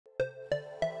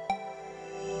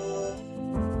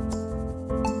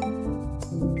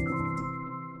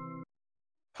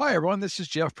Hi, everyone. This is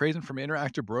Jeff Prazen from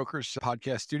Interactive Brokers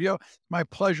Podcast Studio. My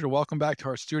pleasure to welcome back to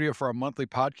our studio for our monthly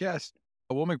podcast,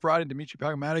 Will McBride and Dimitri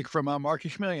Pagamatic from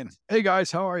Market Chameleon. Hey,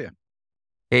 guys, how are you?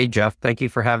 Hey, Jeff. Thank you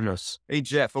for having us. Hey,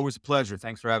 Jeff. Always a pleasure.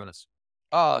 Thanks for having us.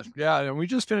 Yeah, and we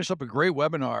just finished up a great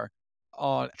webinar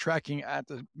on tracking at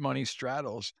the money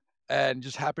straddles, and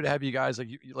just happy to have you guys,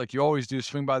 like you always do,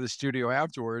 swing by the studio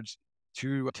afterwards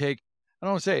to take, I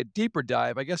don't want to say a deeper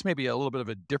dive, I guess maybe a little bit of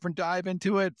a different dive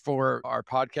into it for our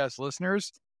podcast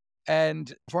listeners.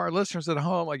 And for our listeners at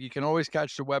home, like, you can always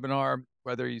catch the webinar,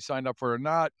 whether you signed up for it or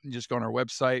not. You just go on our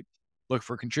website, look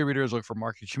for contributors, look for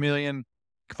Market Chameleon. You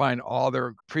can find all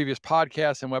their previous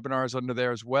podcasts and webinars under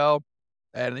there as well.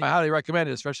 And I highly recommend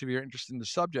it, especially if you're interested in the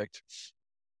subject.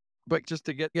 But just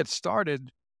to get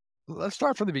started, let's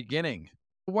start from the beginning.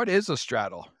 What is a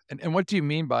straddle? And what do you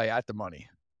mean by at the money?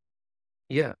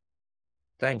 Yeah.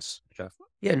 Thanks, Jeff.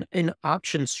 Yeah, in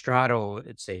option straddle,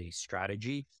 it's a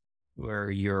strategy where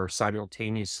you're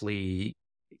simultaneously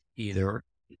either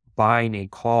buying a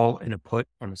call and a put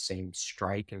on the same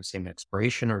strike and the same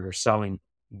expiration, or you're selling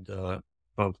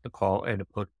both the call and a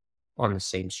put on the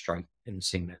same strike and the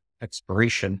same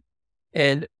expiration.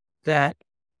 And that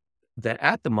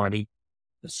at the money,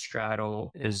 the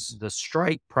straddle is the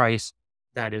strike price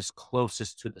that is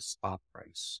closest to the spot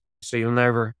price. So you're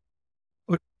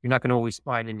not going to always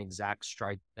find an exact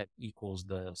strike that equals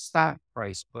the stock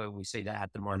price, but we say that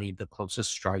at the money, the closest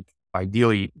strike,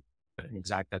 ideally an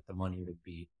exact at the money, would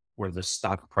be where the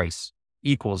stock price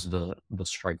equals the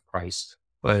strike price.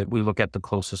 But we look at the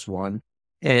closest one,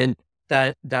 and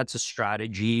that's a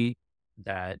strategy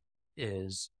that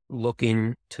is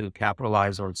looking to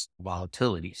capitalize on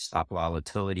volatility, stop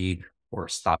volatility or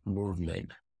stop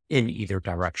movement in either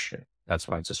direction. That's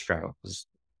why it's a straddle, because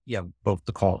you have both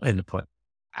the call and the put.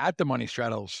 At the money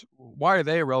straddles, why are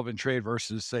they a relevant trade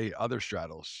versus, say, other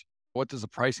straddles? What does the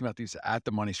pricing about these at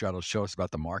the money straddles show us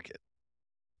about the market?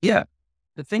 Yeah.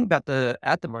 The thing about the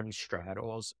at the money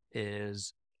straddles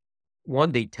is,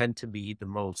 one, they tend to be the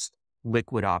most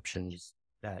liquid options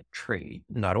that trade.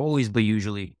 Not always, but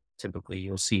usually, typically,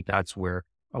 you'll see that's where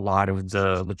a lot of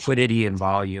the liquidity and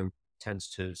volume tends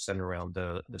to center around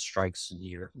the strikes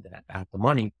near that at the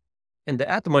money. And the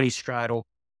at the money straddle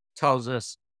tells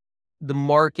us the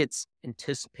market's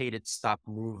anticipated stop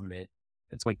movement.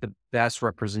 It's like the best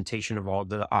representation of all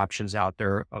the options out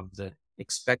there of the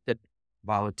expected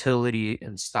volatility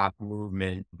and stop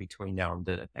movement between now and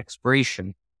the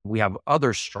expiration. We have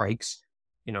other strikes,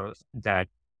 that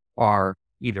are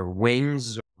either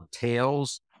wings or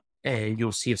tails, and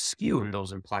you'll see a skew in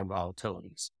those implied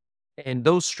volatilities. And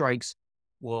those strikes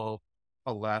will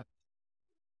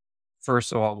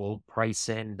first of all, we'll price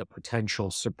in the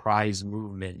potential surprise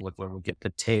movement when we get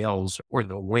the tails or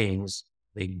the wings,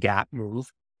 the gap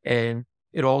move. And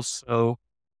it also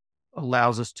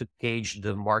allows us to gauge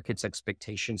the market's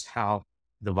expectations, how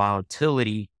the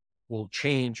volatility will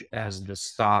change as the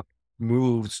stock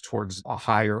moves towards a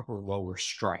higher or lower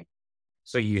strike.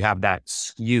 So you have that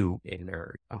skew in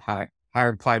there. A higher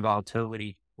implied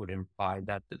volatility would imply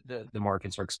that the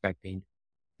markets are expecting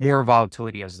more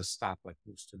volatility as the stock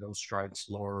moves to those strikes.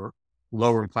 Lower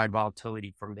implied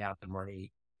volatility from the at the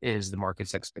money is the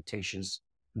market's expectations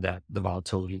that the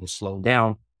volatility will slow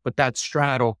down. But that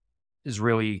straddle is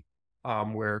really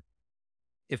where,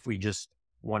 if we just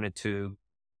wanted to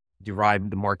derive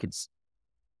the market's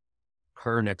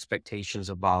current expectations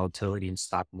of volatility and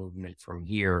stock movement from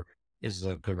here, is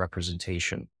a good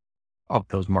representation of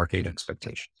those market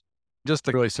expectations. Just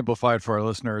to really simplify it for our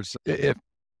listeners, if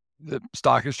the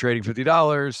stock is trading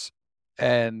 $50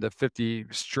 and the 50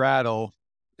 straddle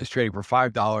is trading for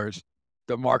 $5,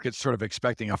 the market's sort of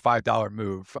expecting a $5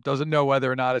 move. Doesn't know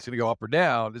whether or not it's going to go up or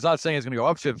down. It's not saying it's going to go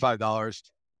up to $5,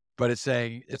 but it's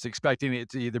saying it's expecting it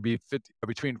to either be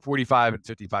between $45 and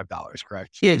 $55,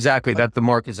 correct? Yeah, exactly. That the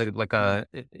market's like a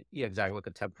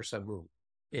 10% move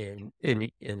in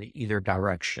either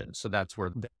direction. So that's where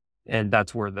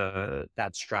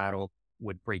that straddle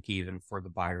would break even for the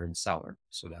buyer and seller.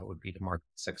 So that would be the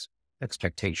market's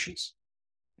expectations.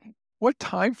 What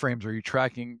time frames are you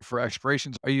tracking for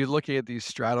expirations? Are you looking at these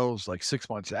straddles like 6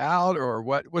 months out, or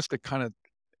what's the kind of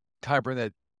time frame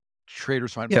that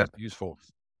traders find most useful?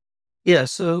 Yeah.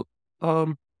 So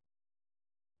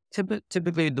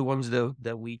typically the ones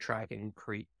that we track and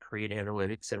create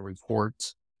analytics and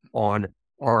reports on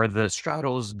are the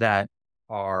straddles that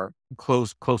are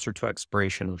closer to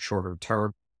expiration of shorter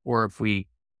term, or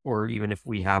even if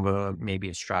we have maybe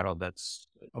a straddle that's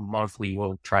a monthly,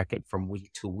 we'll track it from week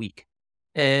to week.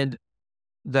 And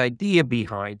The idea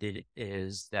behind it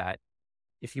is that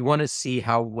if you want to see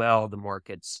how well the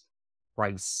markets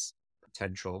price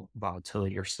potential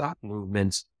volatility or stock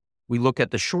movements, we look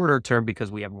at the shorter term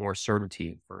because we have more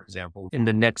certainty. For example, in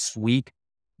the next week,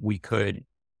 we could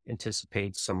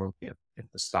anticipate if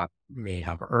the stock may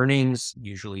have earnings.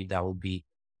 Usually that will be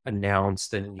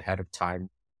announced ahead of time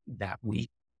that week.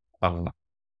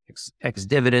 Ex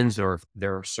dividends, or if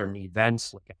there are certain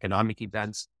events like economic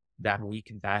events that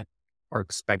week that are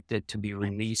expected to be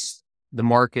released, the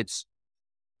markets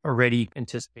already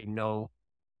anticipate no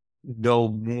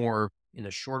more in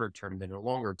the shorter term than the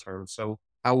longer term. So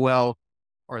how well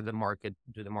do the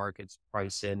markets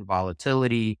price in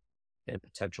volatility and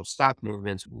potential stock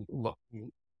movements?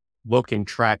 Look and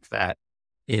track that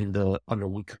on a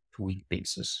week to week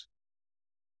basis.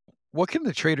 What can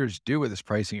the traders do with this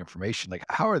pricing information? Like,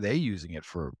 how are they using it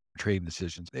for trading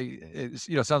decisions?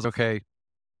 It sounds okay.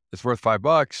 It's worth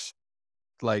 $5.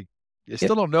 Like, you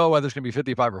still don't know whether it's going to be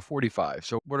 55 or 45.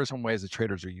 So what are some ways the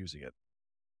traders are using it?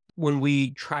 When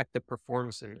we track the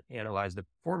performance and analyze the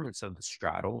performance of the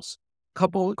straddles,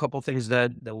 couple things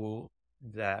that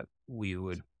we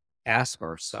would ask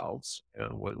ourselves,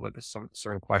 what are some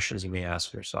certain questions you may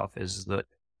ask yourself is that,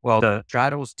 well, the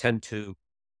straddles tend to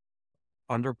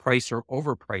underprice or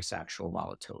overprice actual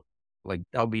volatility. Like,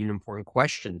 that'll be an important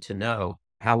question to know.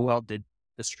 How well did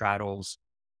the straddles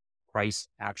price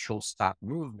actual stock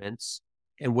movements,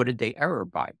 and what did they error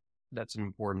by? That's an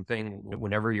important thing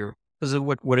whenever because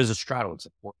what is a straddle? It's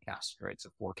a forecast, right? It's a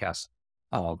forecast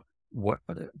of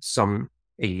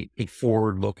a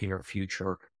forward-looking or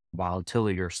future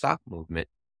volatility or stock movement.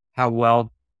 How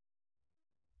well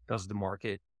does the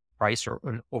market price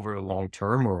over a long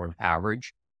term or an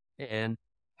average? And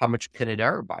how much can it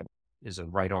error by? Is it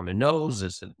right on the nose?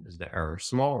 Is the error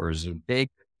small or is it big?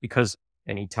 Because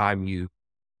anytime you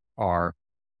are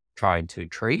trying to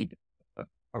trade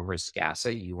a risk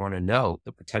asset, you want to know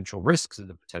the potential risks and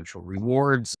the potential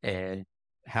rewards, and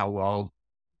how well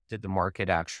did the market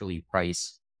actually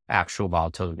price actual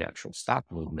volatility, actual stock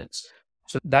movements.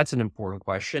 So that's an important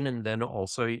question. And then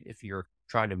also, if you're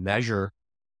trying to measure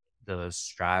the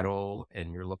straddle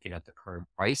and you're looking at the current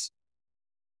price,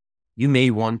 you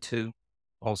may want to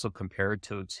also compare it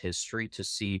to its history to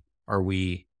see, are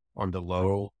we on the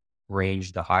low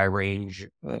range, the high range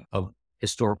of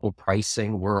historical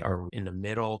pricing? Where are we in the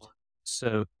middle?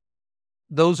 So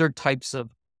those are types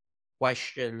of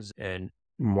questions and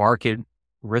market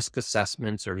risk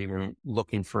assessments, or even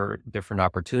looking for different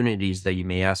opportunities that you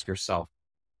may ask yourself,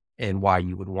 and why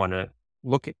you would want to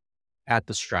look at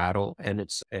the straddle and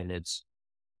its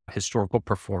historical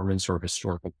performance or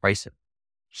historical pricing.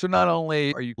 So not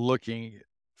only are you looking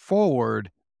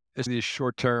forward as these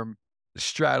short-term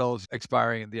straddles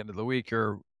expiring at the end of the week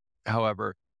or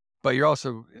however, but you're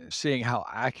also seeing how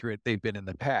accurate they've been in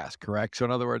the past, correct? So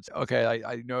in other words, okay,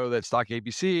 I know that stock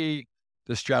ABC,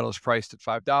 the straddle is priced at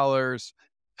 $5,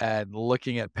 and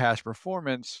looking at past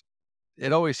performance,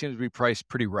 it always seems to be priced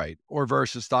pretty right. Or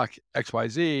versus stock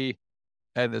XYZ,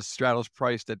 and the straddle's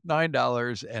priced at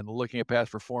 $9, and looking at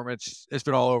past performance, it's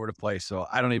been all over the place. So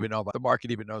I don't even know about the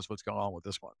market even knows what's going on with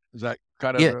this one. Is that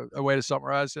kind of Yeah, a way to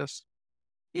summarize this?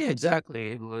 yeah,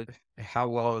 exactly. How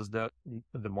well is the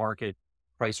market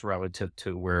price relative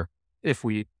to where, if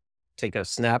we take a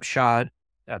snapshot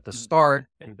at the start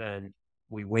and then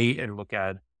we wait and look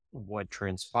at what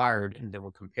transpired, and then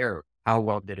we'll compare how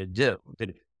well did it do? Did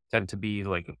it tend to be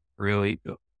like really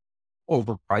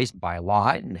overpriced by a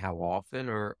lot, and how often,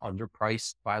 or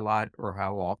underpriced by a lot, or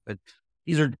how often?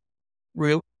 These are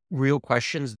real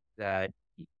questions that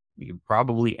you're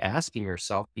probably asking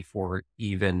yourself before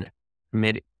even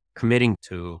committing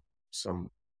to some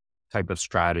type of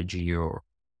strategy or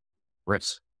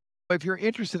risk. If you're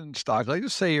interested in stocks, like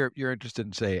just say you're interested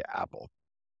in, say, Apple,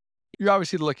 you're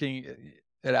obviously looking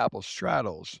at Apple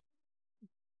straddles,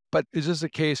 but is this a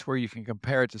case where you can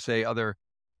compare it to, say, other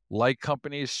like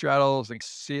companies straddles and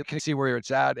see where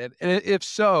it's at? And if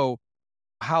so,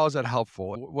 how is that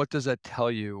helpful? What does that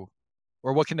tell you?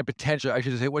 Or what can it potentially, I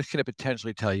should say, what can it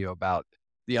potentially tell you about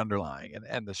the underlying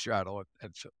and the straddle,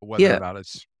 and so whether or Yeah. not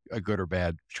it's a good or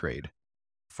bad trade?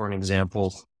 For an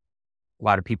example, a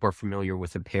lot of people are familiar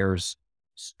with a pairs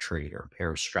trade or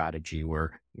pairs strategy,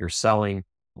 where you're selling,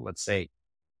 let's say,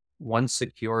 one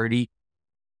security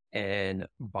and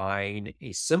buying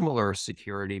a similar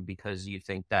security because you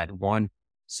think that one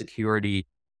security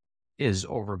is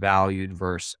overvalued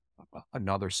versus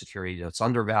another security that's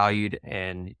undervalued.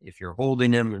 And if you're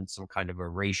holding them in some kind of a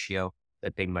ratio,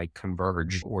 that they might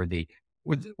converge, or they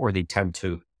tend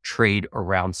to trade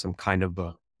around some kind of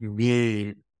a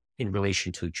mean in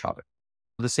relation to each other.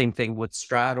 The same thing with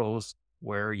straddles.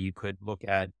 where you could look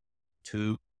at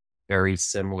two very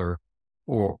similar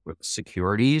or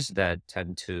securities that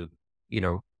tend to,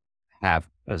 have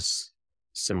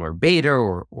similar beta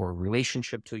or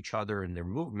relationship to each other in their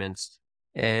movements.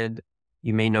 And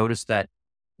you may notice that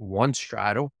one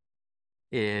straddle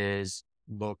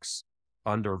looks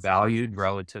undervalued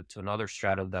relative to another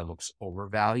straddle that looks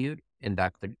overvalued. And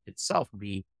that could itself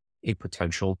be a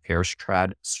potential pair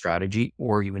strategy,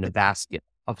 or even a basket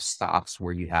of stocks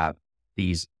where you have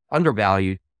these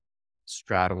undervalued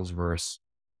straddles versus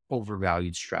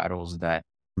overvalued straddles that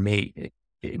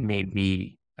it may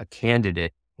be a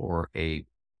candidate or a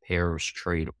pairs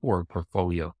trade or a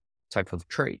portfolio type of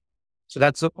trade. So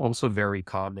that's also very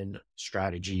common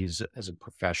strategies as a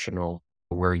professional,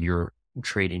 where you're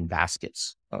trading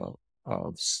baskets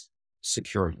of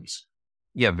securities.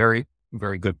 Yeah, very,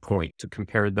 very good point to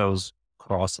compare those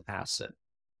cross asset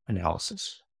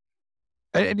analysis.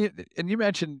 And you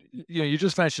mentioned, you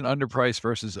just mentioned underpriced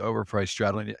versus overpriced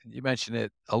straddling. You mentioned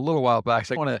it a little while back.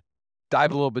 So I want to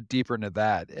dive a little bit deeper into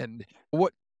that. And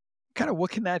what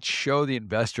can that show the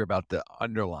investor about the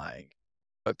underlying?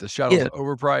 If the straddle is Yeah,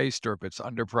 overpriced or if it's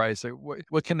underpriced, like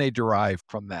what can they derive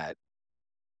from that?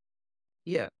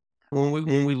 yeah.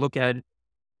 When we look at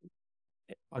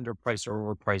underpriced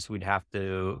or overpriced, we'd have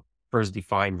to first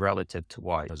define relative to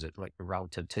what. Is it like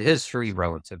relative to history,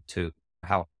 relative to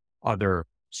how other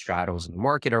straddles in the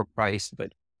market are priced?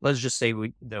 But let's just say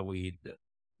we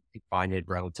define it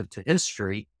relative to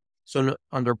history. So an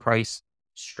underpriced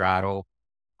straddle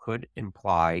could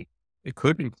imply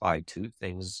two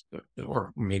things,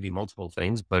 or maybe multiple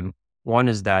things. But one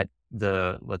is that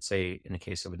let's say in the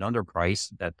case of an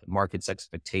underprice, that the market's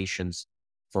expectations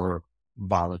for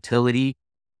volatility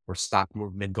or stock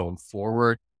movement going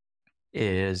forward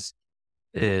is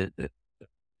is,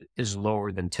 is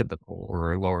lower than typical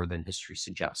or lower than history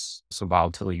suggests. So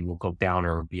volatility will go down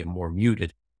or be more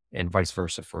muted, and vice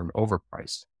versa for an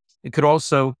overpriced. It could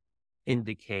also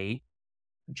indicate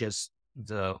just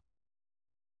the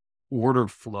order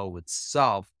flow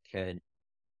itself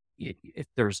if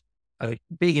there's a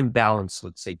big imbalance,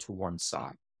 let's say to one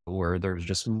side, where there's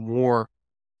just more,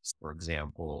 for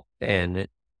example, and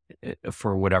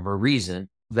for whatever reason,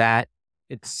 that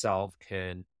itself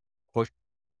can push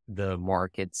the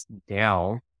markets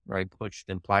down, right? Push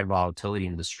the implied volatility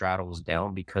in the straddles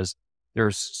down, because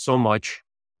there's so much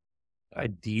a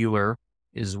dealer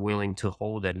is willing to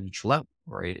hold at each level,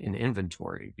 right? In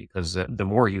inventory, because the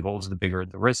more he holds, the bigger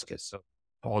the risk is. So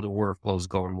all the order flows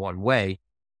going one way,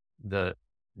 the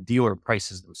dealer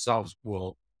prices themselves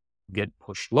will get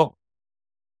pushed low.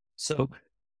 So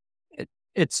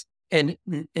it's, and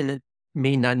it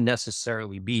may not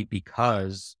necessarily be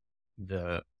because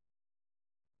the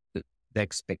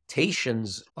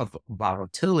expectations of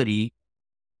volatility,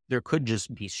 there could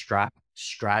just be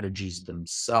strategies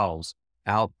themselves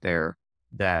out there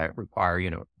that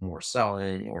require, more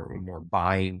selling or more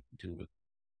buying, to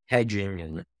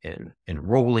hedging and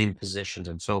rolling positions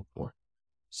and so forth.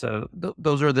 So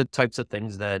those are the types of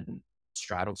things that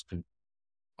straddles could,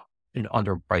 an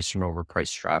underpriced and overpriced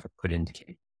straddle could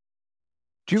indicate.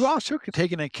 Do you also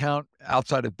take into account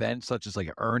outside events such as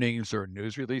like earnings or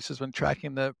news releases when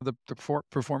tracking the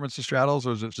performance of straddles,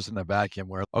 or is it just in a vacuum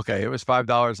where, okay, it was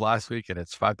 $5 last week and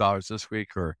it's $5 this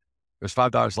week, or it was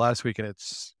 $5 last week and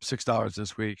it's $6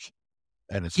 this week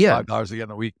and it's Yeah. $5 again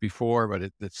the week before,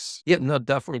 but it's Yeah, no,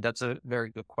 definitely. That's a very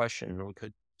good question. We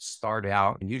could start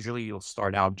out, and usually you'll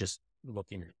start out just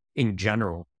looking in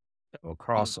general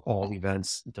across all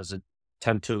events. Does it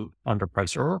tend to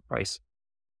underprice or overprice,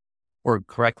 or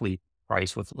correctly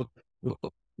price with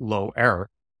low error?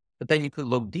 But then you could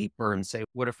look deeper and say,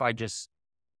 what if I just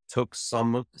took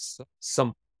some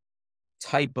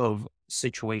type of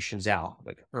situations out,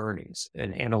 like earnings,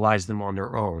 and analyze them on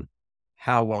their own?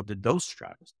 How well did those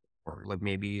strategies perform? Like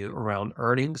maybe around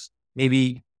earnings,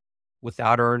 maybe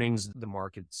without earnings, the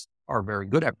markets are very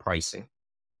good at pricing,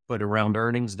 but around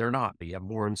earnings, they're not. You have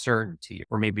more uncertainty,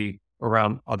 or maybe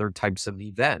around other types of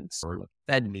events, or like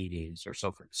Fed meetings or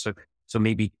so forth. So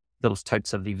maybe those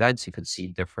types of events, you could see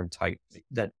different types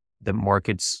that the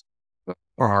markets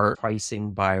are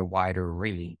pricing by a wider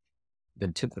range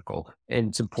than typical. And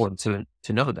it's important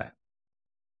to know that.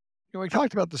 we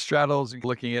talked about the straddles and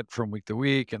looking at from week to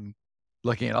week and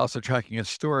looking at also tracking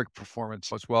historic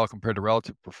performance as well compared to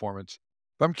relative performance.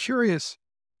 But I'm curious,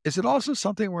 is it also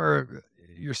something where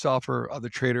yourself or other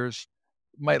traders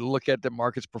might look at the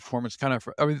market's performance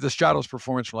the straddles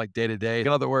performance from like day to day? In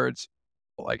other words,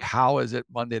 like how is it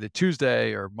Monday to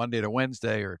Tuesday or Monday to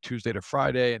Wednesday or Tuesday to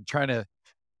Friday, and trying to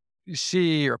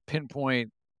see or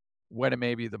pinpoint when it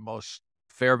may be the most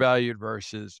fair valued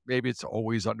versus maybe it's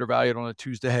always undervalued on a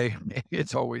Tuesday. Maybe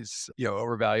it's always,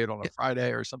 overvalued on a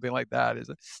Friday or something like that. Is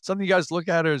it something you guys look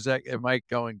at, or is that am I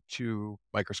going too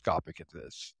microscopic into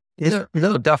this? No,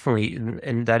 no, definitely.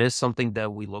 And that is something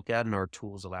that we look at, and our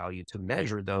tools allow you to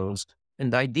measure those.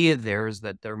 And the idea there is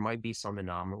that there might be some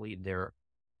anomaly there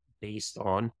based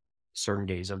on certain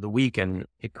days of the week. And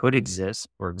it could exist,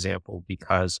 for example,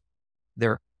 because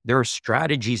there are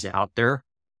strategies out there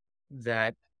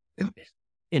that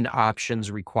in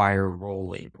options require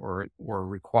rolling or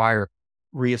require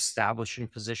reestablishing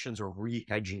positions or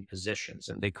re-hedging positions.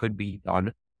 And they could be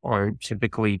done on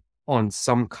typically on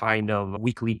some kind of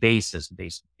weekly basis,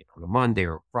 based on a Monday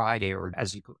or Friday, or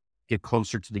as you get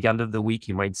closer to the end of the week,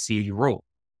 you might see you roll.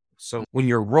 So when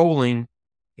you're rolling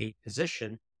a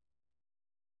position,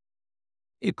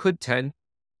 it could tend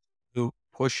to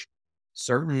push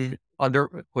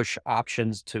push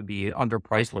options to be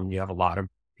underpriced when you have a lot of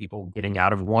people getting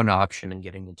out of one option and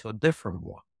getting into a different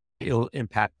one. It'll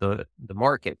impact the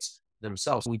markets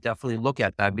themselves. We definitely look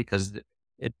at that because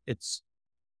it's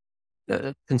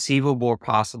conceivable or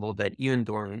possible that even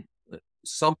during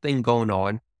something going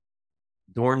on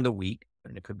during the week,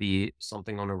 and it could be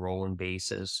something on a rolling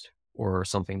basis or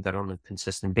something that on a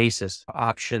consistent basis,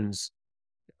 options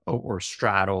or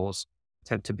straddles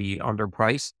tend to be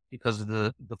underpriced because of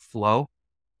the flow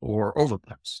or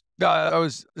overpriced. No,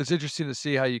 it's interesting to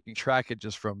see how you can track it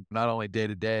just from not only day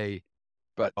to day,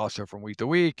 but also from week to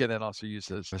week, and then also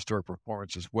use as historic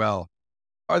performance as well.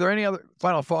 Are there any other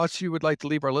final thoughts you would like to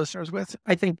leave our listeners with?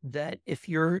 I think that if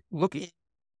you're looking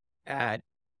at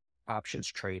options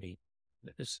trading,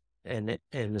 and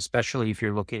especially if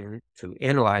you're looking to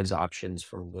analyze options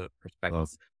from the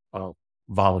perspective of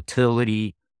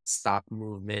volatility, stock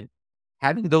movement,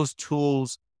 having those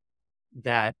tools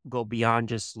that go beyond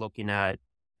just looking at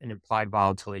an implied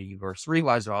volatility versus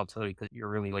realized volatility, because you're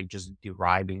really like just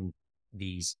deriving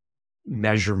these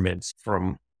measurements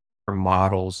from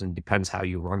models, and depends how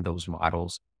you run those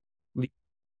models.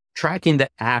 Tracking the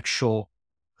actual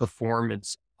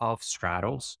performance of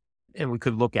straddles, and we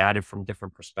could look at it from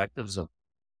different perspectives of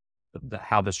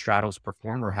how the straddles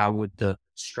perform, or how would the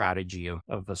strategy of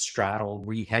a straddle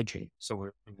re-hedging. So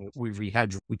we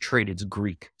re-hedge, we trade its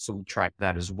Greek. So we track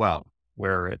that as well,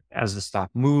 where as the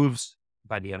stock moves,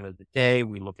 by the end of the day,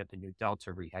 we look at the new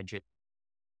delta, re-hedge it.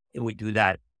 And we do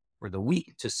that for the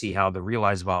week to see how the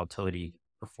realized volatility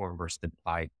perform versus the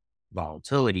implied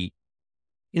volatility.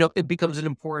 It becomes an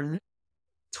important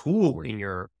tool in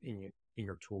your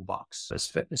toolbox,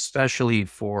 especially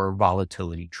for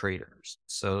volatility traders.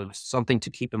 So something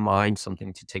to keep in mind,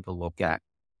 something to take a look at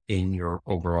in your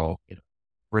overall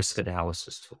risk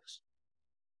analysis tools.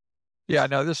 Yeah,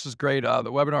 no, this was great.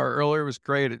 The webinar earlier was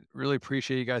great. I really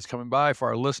appreciate you guys coming by. For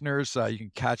our listeners, you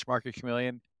can catch Market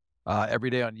Chameleon every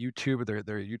day on YouTube, their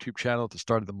YouTube channel at the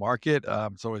start of the market.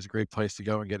 It's always a great place to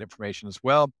go and get information as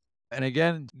well. And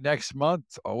again, next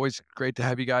month, always great to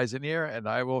have you guys in here, and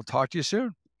I will talk to you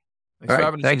soon. Thanks for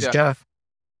having us. Thanks, Jeff.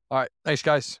 All right. Thanks,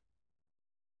 guys.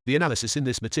 The analysis in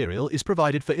this material is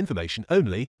provided for information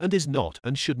only and is not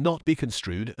and should not be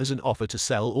construed as an offer to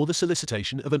sell or the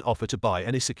solicitation of an offer to buy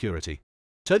any security.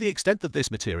 To the extent that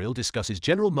this material discusses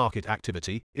general market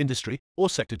activity, industry or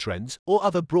sector trends, or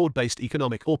other broad-based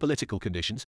economic or political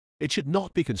conditions, it should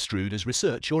not be construed as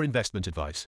research or investment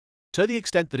advice. To the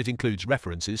extent that it includes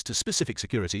references to specific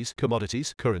securities,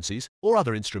 commodities, currencies, or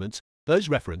other instruments, those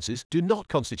references do not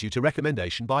constitute a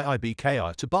recommendation by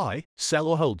IBKR to buy, sell,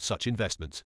 or hold such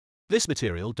investments. This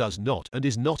material does not and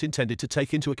is not intended to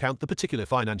take into account the particular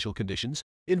financial conditions,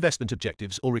 investment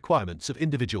objectives, or requirements of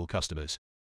individual customers.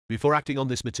 Before acting on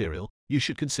this material, you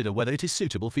should consider whether it is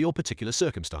suitable for your particular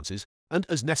circumstances, and,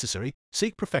 as necessary,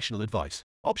 seek professional advice.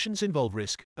 Options involve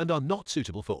risk and are not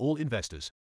suitable for all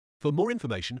investors. For more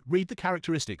information, read the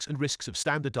characteristics and risks of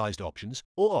standardized options,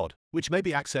 or OD, which may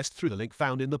be accessed through the link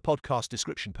found in the podcast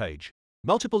description page.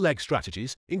 Multiple leg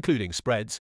strategies, including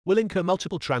spreads, will incur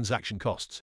multiple transaction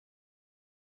costs,